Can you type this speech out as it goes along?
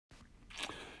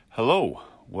Hello,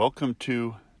 welcome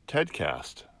to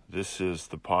TEDcast. This is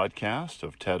the podcast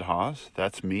of Ted Haas.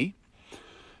 That's me.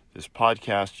 This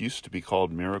podcast used to be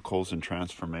called Miracles and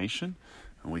Transformation,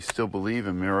 and we still believe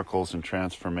in miracles and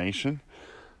transformation.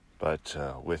 But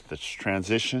with the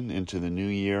transition into the new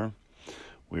year,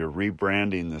 we are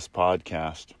rebranding this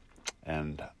podcast,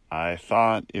 and I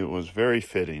thought it was very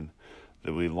fitting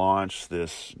that we launch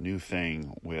this new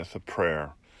thing with a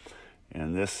prayer.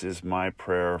 And this is my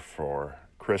prayer for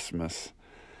Christmas,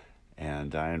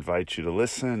 and I invite you to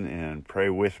listen and pray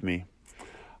with me.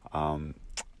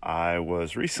 I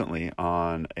was recently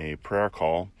on a prayer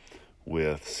call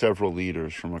with several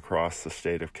leaders from across the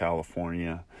state of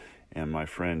California, and my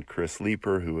friend Chris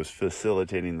Leeper, who was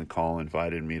facilitating the call,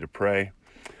 invited me to pray,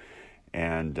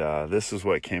 and this is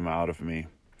what came out of me,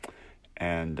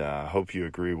 and I hope you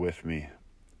agree with me.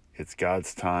 It's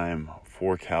God's time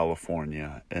for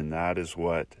California, and that is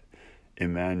what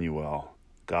Emmanuel,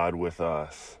 God with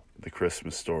us, the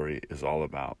Christmas story is all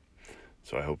about.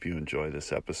 So I hope you enjoy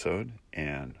this episode,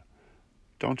 and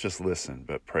don't just listen,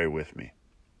 but pray with me.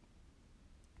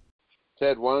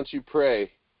 Ted, why don't you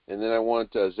pray, and then I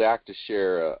want Zach to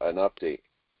share an update.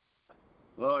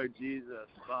 Lord Jesus,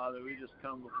 Father, we just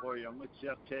come before you. I'm with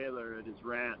Jeff Taylor at his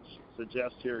ranch, so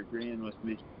Jeff's here agreeing with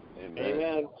me.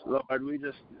 Amen. Lord, we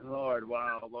just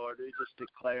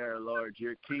declare, Lord,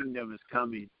 your kingdom is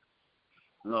coming,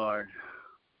 Lord,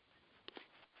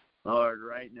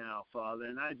 right now, Father.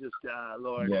 And I just,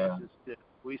 Lord,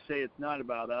 we say it's not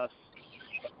about us,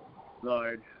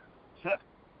 Lord.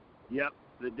 Yep,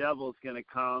 the devil's going to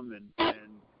come and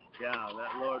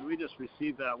Lord, we just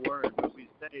receive that word, but we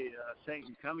say,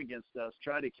 Satan, come against us,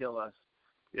 try to kill us.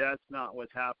 Yeah, that's not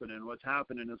what's happening. What's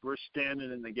happening is we're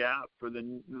standing in the gap for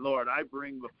the Lord. I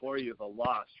bring before you the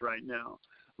lost right now,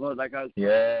 Lord. Like I was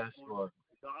Lord.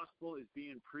 The gospel is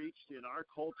being preached in our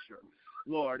culture,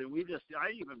 Lord, and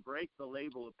I even break the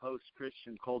label of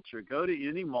post-Christian culture. Go to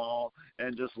any mall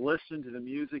and just listen to the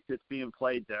music that's being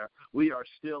played there. We are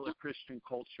still a Christian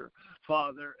culture,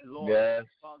 Father and Lord. Yes.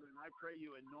 Father, and I pray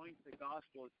you anoint the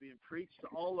gospel that's being preached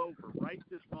all over right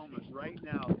this moment, right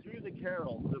now, through the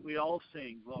carols that we all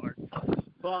sing, Lord.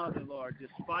 Father, Lord,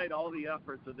 despite all the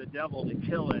efforts of the devil to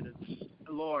kill it,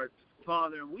 Lord,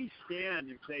 Father, we stand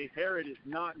and say, Herod is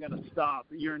not going to stop.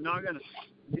 You're not going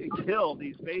to kill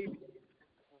these babies.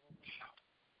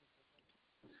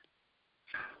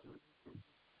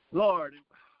 Lord,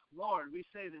 we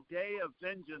say the day of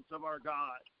vengeance of our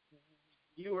God.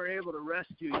 You were able to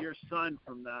rescue your son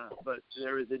from that, but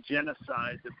there is a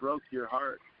genocide that broke your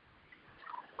heart.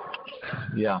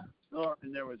 Yeah. Lord,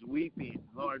 and there was weeping,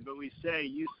 Lord, but we say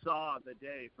you saw the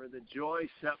day for the joy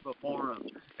set before him,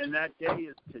 and that day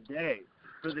is today.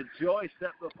 For the joy set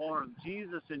before him,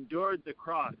 Jesus endured the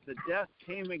cross. The death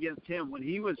came against him when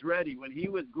he was ready, when he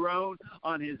was grown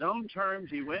on his own terms.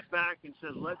 He went back and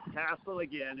said, let's tassel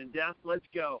again, and death, let's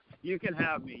go. You can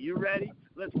have me. You ready?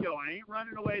 Let's go. I ain't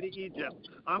running away to Egypt.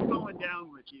 I'm going down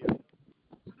with you.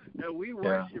 And we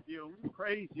worship you and we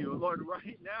praise you, Lord,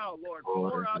 right now, Lord.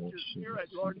 Pour out your spirit,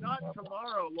 Lord, not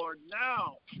tomorrow, Lord,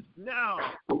 now. Lord,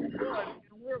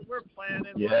 we're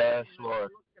planning. Yes, Lord.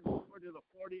 We're looking forward to the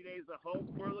 40 days of hope.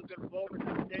 We're looking forward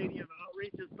to stadium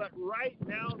outreaches. But right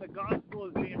now, the gospel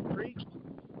is being preached.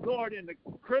 Lord, and the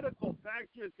critical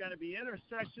factor is going to be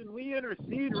intercession. We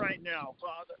intercede right now,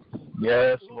 Father.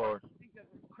 Yes, Lord. Think of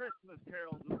the Christmas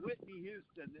carols of Whitney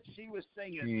Houston that she was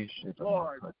singing.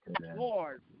 Lord,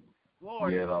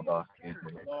 but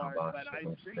I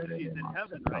think she's in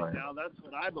heaven right now. That's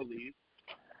what I believe.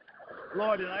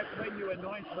 Lord, and I pray you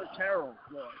anoint her carols,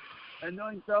 Lord.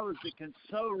 Anoint those that can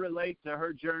so relate to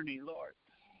her journey, Lord.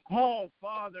 Oh,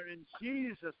 Father, in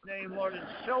Jesus' name, Lord, and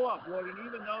show up, Lord, and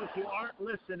even those who aren't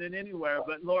listening anywhere,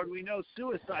 but, Lord, we know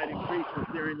suicide increases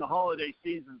during the holiday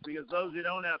seasons because those who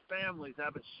don't have families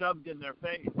have it shoved in their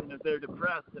face, and if they're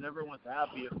depressed and everyone's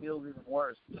happy, it feels even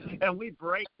worse. And we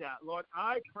break that, Lord.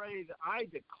 I pray that I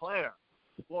declare,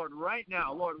 Lord, right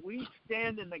now, Lord, we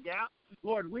stand in the gap.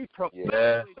 Lord, we prophetically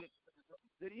declare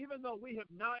that even though we have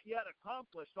not yet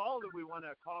accomplished all that we want to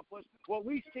accomplish, what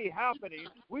we see happening,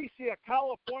 we see a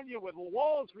California with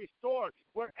walls restored,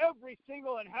 where every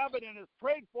single inhabitant is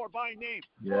prayed for by name.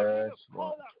 Lord, we just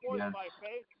call that forth by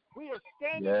faith. We are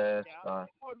standing in the gap.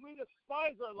 Lord, we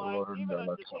despise our lives even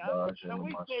unto death. And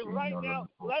we say right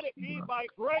now, let it be by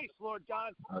grace, Lord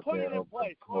God. Put it in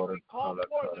place. Lord, we call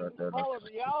forth and we call a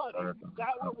reality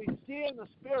that what we see in the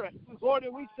Spirit. Lord,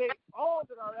 and we say all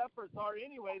that our efforts are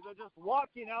anyways are just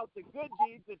walking out the good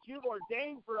deeds that you've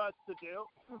ordained for us to do.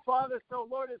 Father, so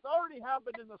Lord, it's already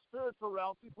happened in the spiritual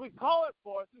realm. We call it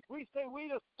forth. We say we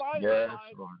despise our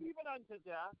lives even unto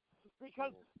death.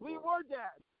 because we were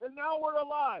dead, and now we're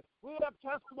alive. We have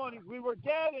testimonies. We were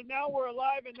dead, and now we're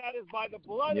alive, and that is by the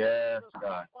blood of Jesus,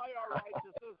 not by our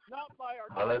righteousness, not by our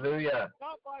Hallelujah.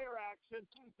 not by our actions.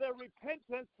 The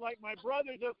repentance, like my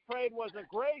brother just prayed, was a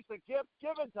grace, a gift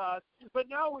given to us. But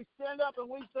now we stand up and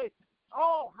we say,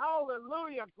 oh,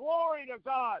 hallelujah, glory to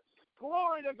God,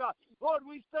 glory to God. Lord,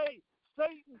 we say,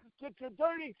 Satan, get your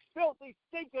dirty, filthy,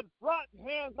 stinking, rotten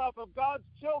hands off of God's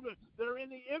children that are in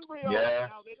the embryo right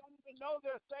now. They don't even know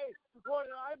they're saved. Lord,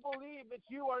 and I believe that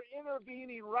you are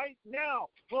intervening right now,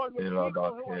 Lord, with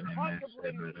people who are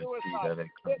contemplating suicide,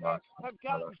 that have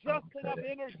gotten just enough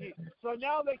energy so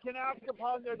now they can act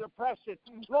upon their depression.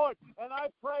 Lord, and I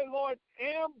pray, Lord,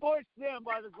 ambush them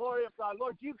by the glory of God.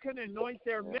 Lord, you can anoint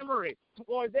their memory.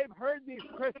 Lord, they've heard these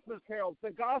Christmas carols.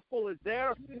 The gospel is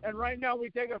there, and right now we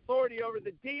take authority over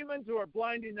the demons who are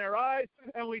blinding their eyes,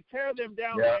 and we tear them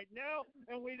down right now,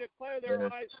 and we declare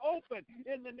their eyes open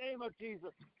in the name of Jesus.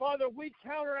 Father, we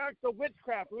counteract the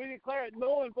witchcraft. We declare it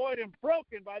null and void and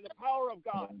broken by the power of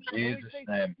God. In Jesus'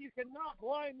 name. You cannot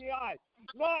blind the eyes.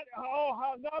 Not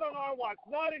on our watch,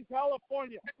 not in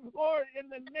California. Lord, in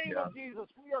the name of Jesus,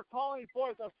 we are calling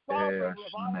forth a sovereign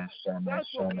revival. That's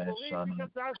what we believe,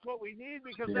 because that's what we need,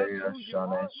 because that's who you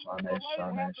are. So let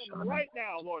it happen right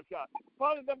now, Lord God.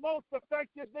 Father, the most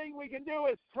effective thing we can do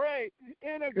is pray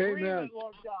in agreement,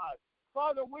 Lord God.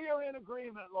 Father, we are in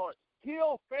agreement, Lord.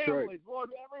 Heal families, Lord.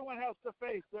 Everyone has to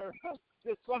face their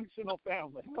dysfunctional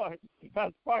family, Lord.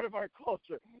 That's part of our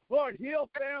culture. Lord, heal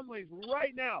families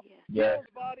right now. Heal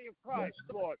the body of Christ,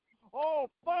 Lord. Oh,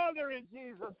 Father, in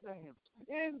Jesus' name.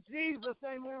 In Jesus'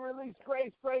 name, we release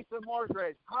grace, and more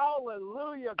grace.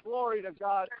 Hallelujah. Glory to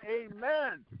God.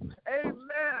 Amen.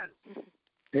 Amen.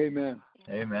 Amen.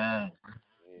 Amen.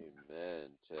 Amen,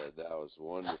 Ted. That was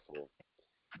wonderful.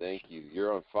 Thank you.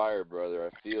 You're on fire, brother.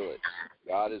 I feel it.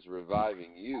 God is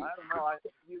reviving you. I don't know.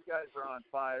 You guys are on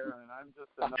fire, and I'm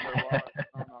just another log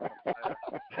thrown on the fire.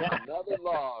 Another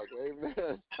log.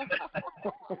 Amen.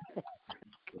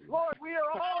 Lord, we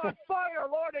are all on fire,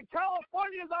 Lord, and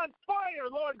California's on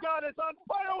fire, Lord God. It's on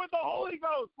fire with the Holy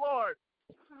Ghost, Lord.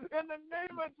 In the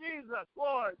name of Jesus,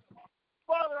 Lord.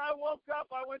 Father, I woke up,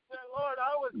 I went to, Lord,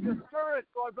 I was discouraged,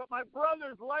 Lord, but my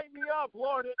brothers light me up,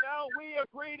 Lord, and now we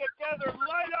agree together,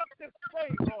 light up this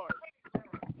state, Lord.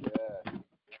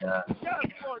 Yes,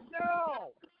 Lord,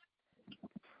 now.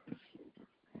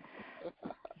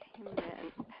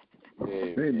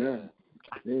 Amen. Amen.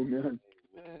 Amen.